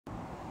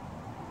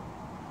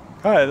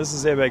Hi, this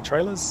is Airbagged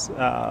Trailers.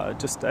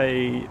 Just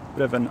a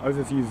bit of an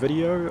overview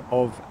video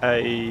of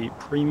a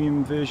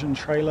premium version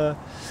trailer.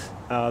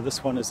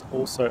 This one is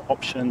also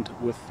optioned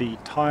with the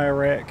tyre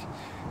rack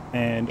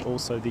and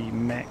also the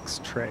max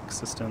track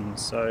system.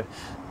 So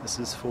this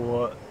is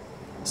for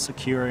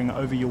securing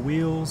over your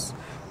wheels,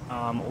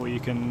 or you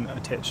can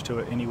attach to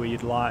it anywhere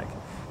you'd like.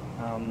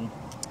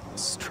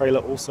 This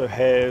trailer also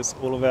has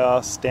all of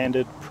our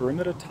standard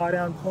perimeter tie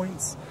down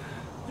points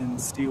in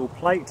steel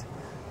plate.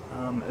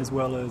 As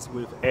well as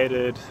we've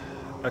added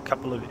a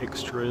couple of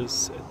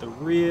extras at the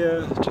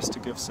rear just to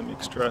give some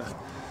extra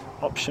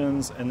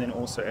options, and then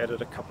also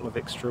added a couple of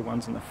extra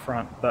ones in the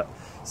front. But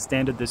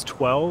standard there's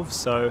 12,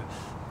 so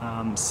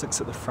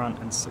 6 at the front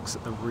and 6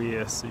 at the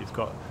rear, so you've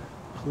got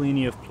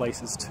plenty of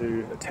places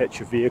to attach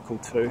your vehicle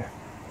to.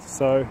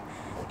 So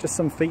just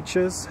some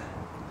features.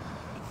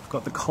 We've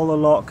got the collar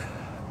lock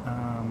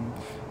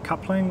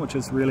coupling, which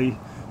is really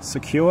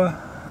secure.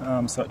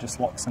 So it just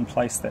locks in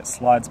place, that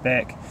slides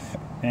back,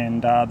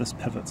 and this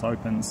pivot's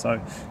open so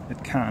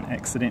it can't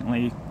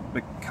accidentally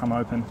come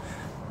open.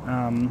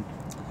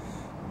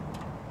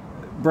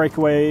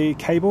 Breakaway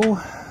cable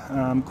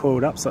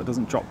coiled up so it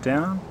doesn't drop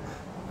down.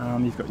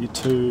 You've got your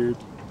two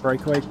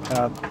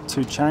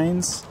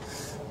chains.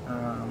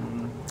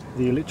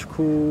 The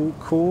electrical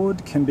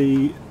cord can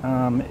be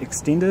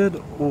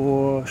extended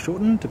or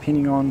shortened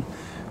depending on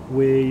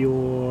where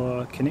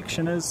your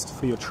connection is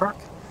for your truck.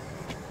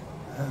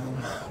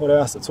 What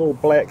else? It's all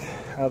black.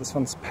 This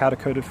one's powder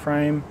coated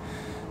frame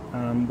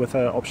with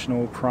an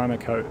optional primer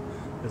coat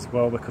as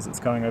well because it's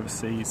going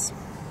overseas.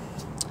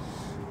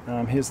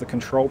 Here's the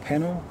control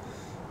panel.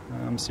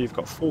 So you've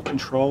got 4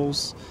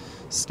 controls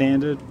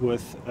standard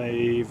with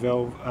a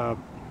valve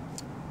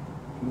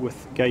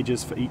with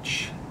gauges for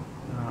each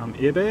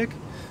airbag,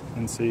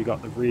 and so you've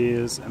got the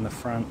rears and the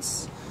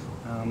fronts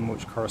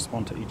which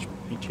correspond to each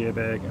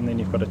airbag, and then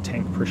you've got a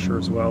tank pressure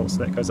as well, so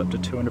that goes up to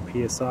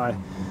 200 psi.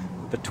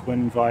 The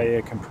twin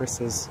via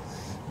compressors,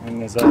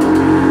 and there's a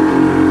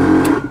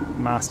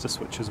master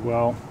switch as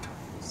well.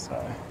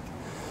 So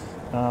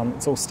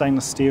it's all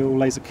stainless steel,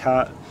 laser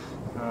cut,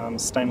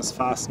 stainless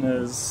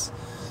fasteners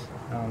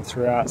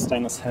throughout,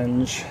 stainless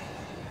hinge,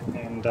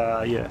 and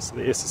yeah, so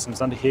the air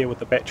system's under here with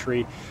the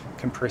battery,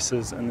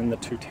 compressors, and then the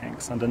 2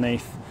 tanks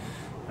underneath,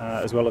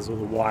 as well as all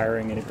the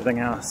wiring and everything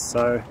else.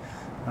 So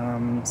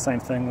same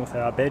thing with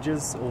our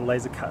badges, all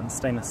laser cut and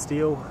stainless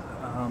steel.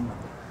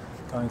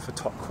 Going for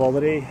top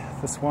quality.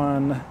 This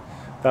one,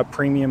 the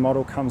premium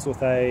model, comes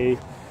with a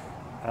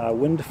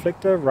wind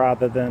deflector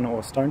rather than,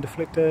 or stone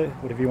deflector,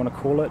 whatever you want to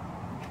call it,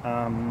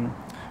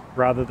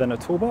 rather than a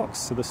toolbox.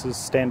 So this is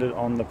standard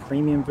on the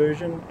premium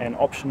version and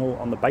optional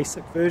on the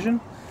basic version.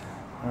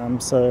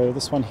 So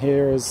this one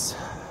here is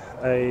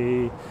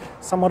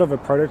somewhat of a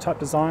prototype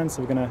design,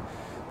 so we're going to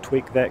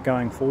tweak that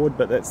going forward,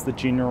 but that's the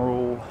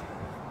general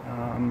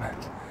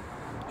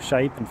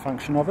shape and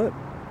function of it,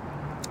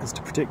 is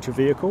to protect your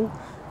vehicle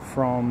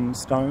from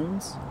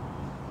stones.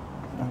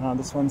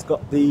 This one's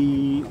got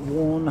the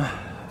worn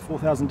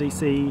 4000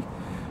 DC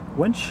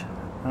winch,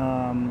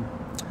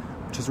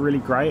 which is really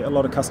great. A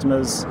lot of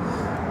customers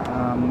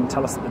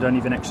tell us that they don't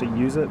even actually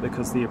use it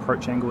because the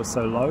approach angle is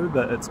so low,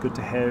 but it's good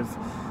to have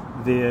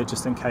there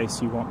just in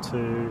case you want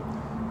to,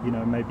 you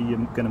know, maybe you're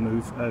going to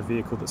move a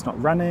vehicle that's not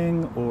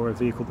running, or a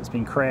vehicle that's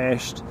been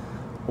crashed,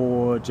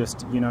 or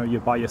just, you know,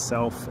 you're by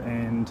yourself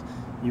and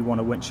you want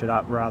to winch it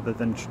up rather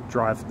than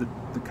drive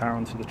the car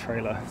onto the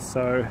trailer.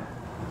 So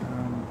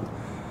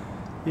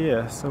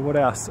yeah, so what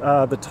else?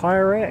 The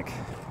tyre rack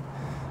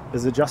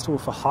is adjustable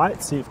for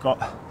height, so you've got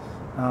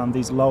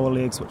these lower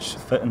legs which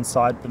fit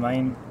inside the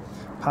main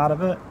part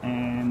of it,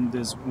 and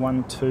there's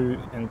 1, 2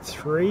 and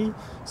 3,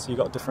 so you've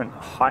got different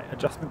height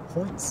adjustment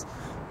points.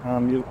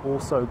 You've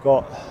also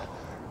got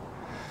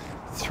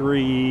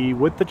 3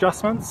 width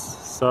adjustments,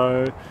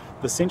 so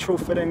the central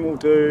fitting will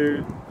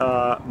do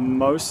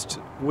most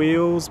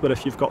wheels, but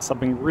if you've got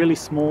something really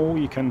small,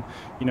 you can,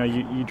 you know,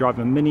 you drive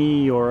a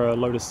Mini or a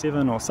Lotus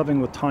 7 or something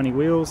with tiny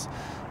wheels,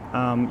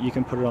 you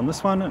can put it on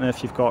this one. And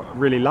if you've got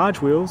really large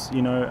wheels,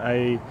 you know,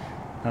 a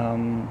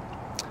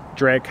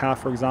drag car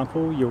for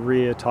example, your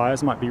rear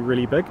tyres might be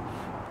really big,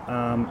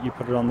 you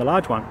put it on the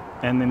large one.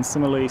 And then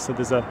similarly, so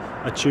there's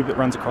a tube that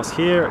runs across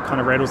here, it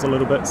kind of rattles a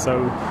little bit, so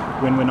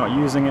when we're not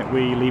using it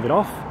we leave it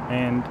off,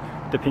 and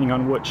depending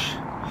on which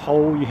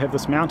hole you have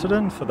this mounted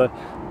in for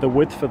the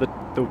width for the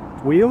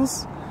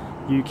wheels,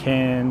 you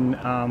can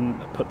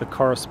put the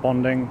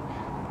corresponding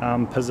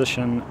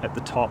position at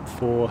the top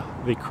for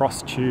the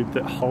cross tube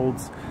that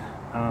holds,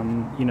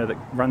 you know, that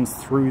runs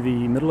through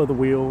the middle of the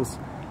wheels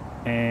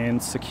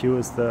and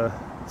secures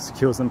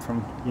them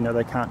from, you know,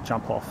 they can't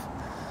jump off.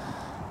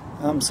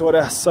 So what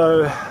else?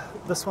 So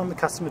this one the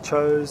customer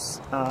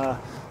chose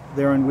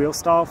their own wheel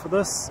style for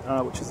this,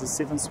 which is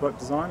a 7-spoke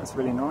design. It's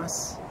really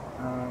nice.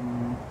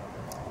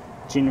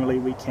 Generally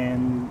we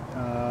can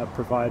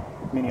provide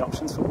many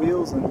options for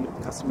wheels and let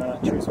the customer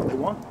choose what they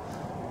want.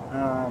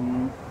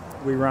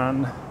 We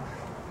run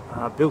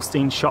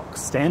Bilstein shock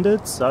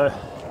standard, so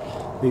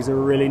these are a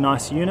really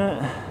nice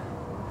unit.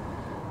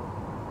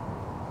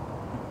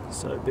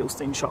 So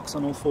Bilstein shocks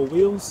on all 4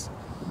 wheels.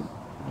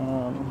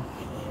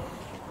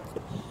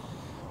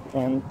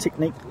 And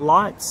Technique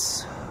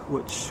lights,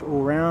 which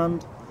all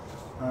round,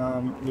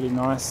 really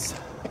nice,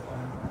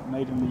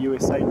 made in the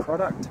USA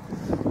product.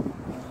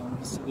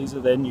 So these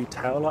are the new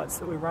tail lights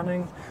that we're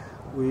running.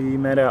 We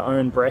made our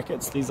own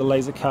brackets. These are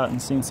laser cut and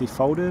CNC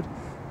folded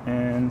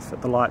and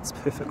fit the lights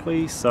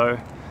perfectly. So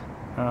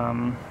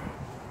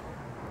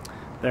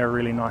they're a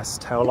really nice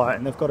tail light,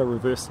 and they've got a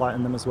reverse light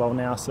in them as well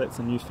now, so that's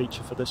a new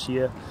feature for this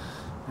year.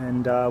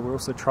 And we're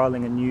also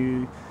trialing a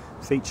new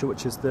feature,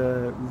 which is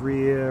the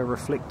rear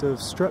reflective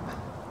strip,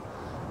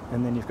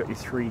 and then you've got your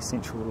 3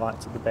 central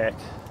lights at the back.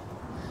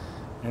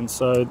 And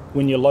so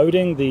when you're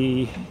loading,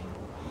 the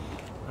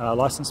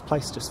license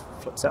plate just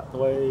flips out the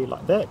way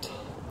like that,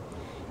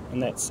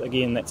 and that's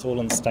all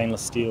in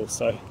stainless steel.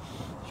 So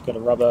you've got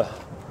a rubber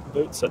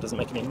boot so it doesn't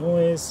make any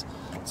noise.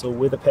 It's all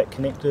weather pack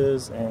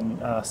connectors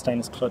and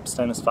stainless clips,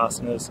 stainless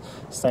fasteners,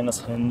 stainless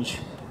hinge.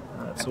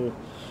 It's all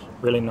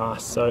really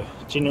nice. So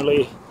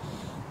generally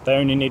they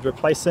only need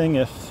replacing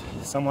if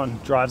someone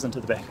drives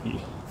into the back of you.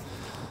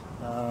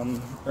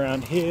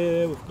 Around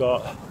here we've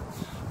got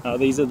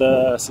these are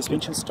the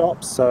suspension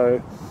stops.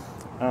 So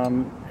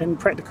in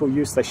practical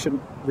use they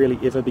shouldn't really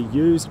ever be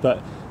used,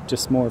 but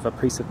just more of a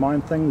peace of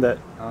mind thing that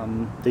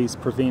these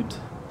prevent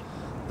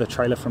the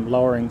trailer from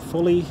lowering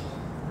fully.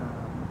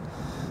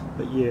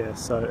 But yeah,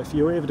 so if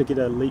you're ever to get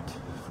a leak,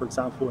 for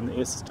example, in the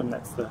air system,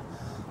 that's the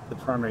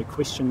primary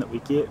question that we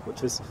get,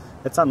 which is,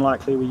 it's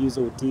unlikely. We use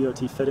all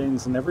DOT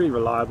fittings and they're really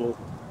reliable.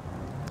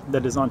 They're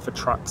designed for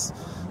trucks,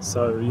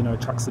 so you know,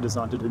 trucks are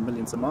designed to do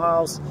millions of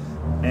miles,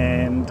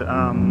 and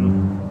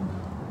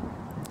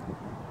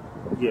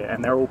yeah,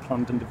 and they're all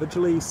plumbed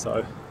individually,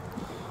 so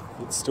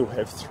you'd still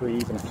have 3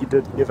 even if you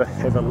did ever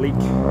have a leak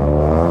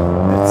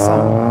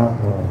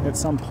at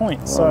some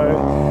point. So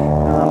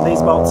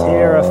these bolts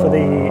here are for the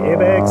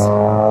airbags,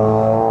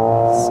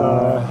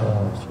 so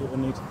if you ever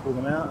need to pull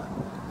them out.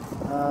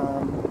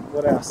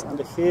 What else?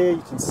 Under here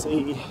you can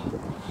see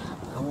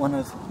one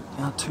of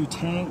our 2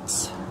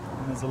 tanks.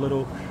 There's a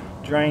little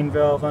drain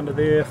valve under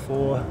there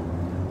for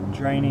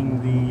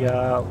draining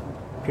the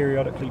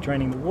periodically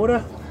draining the water,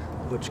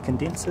 which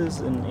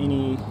condenses in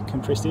any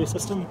compressed air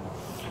system.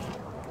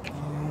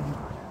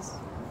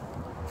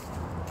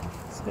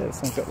 So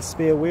this one's got the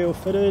spare wheel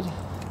fitted.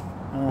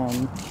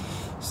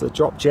 So the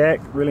drop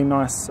jack, really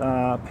nice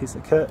piece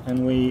of kit,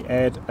 and we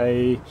add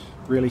a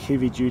really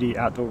heavy duty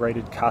outdoor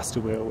rated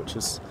caster wheel, which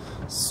is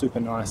super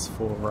nice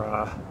for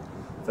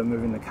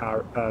moving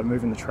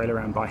the trailer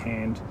around by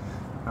hand.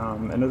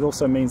 And it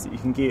also means that you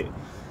can get,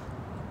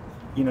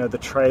 you know, the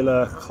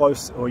trailer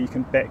close, or you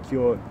can back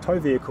your tow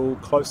vehicle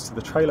close to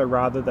the trailer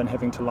rather than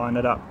having to line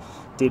it up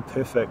dead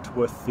perfect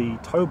with the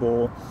tow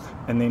ball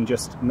and then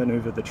just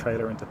maneuver the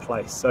trailer into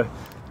place. So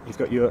you've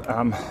got your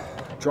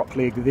drop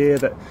leg there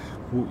that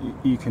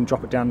you can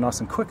drop it down nice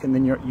and quick, and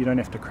then you don't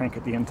have to crank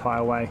it the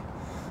entire way.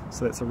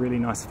 So that's a really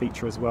nice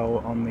feature as well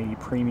on the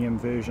premium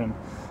version,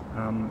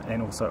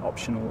 and also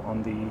optional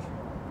on the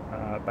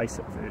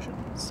basic version.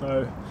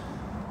 So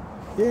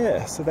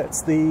yeah, so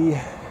that's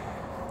the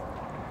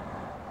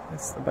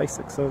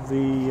basics of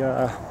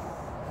the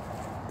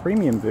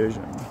premium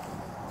version.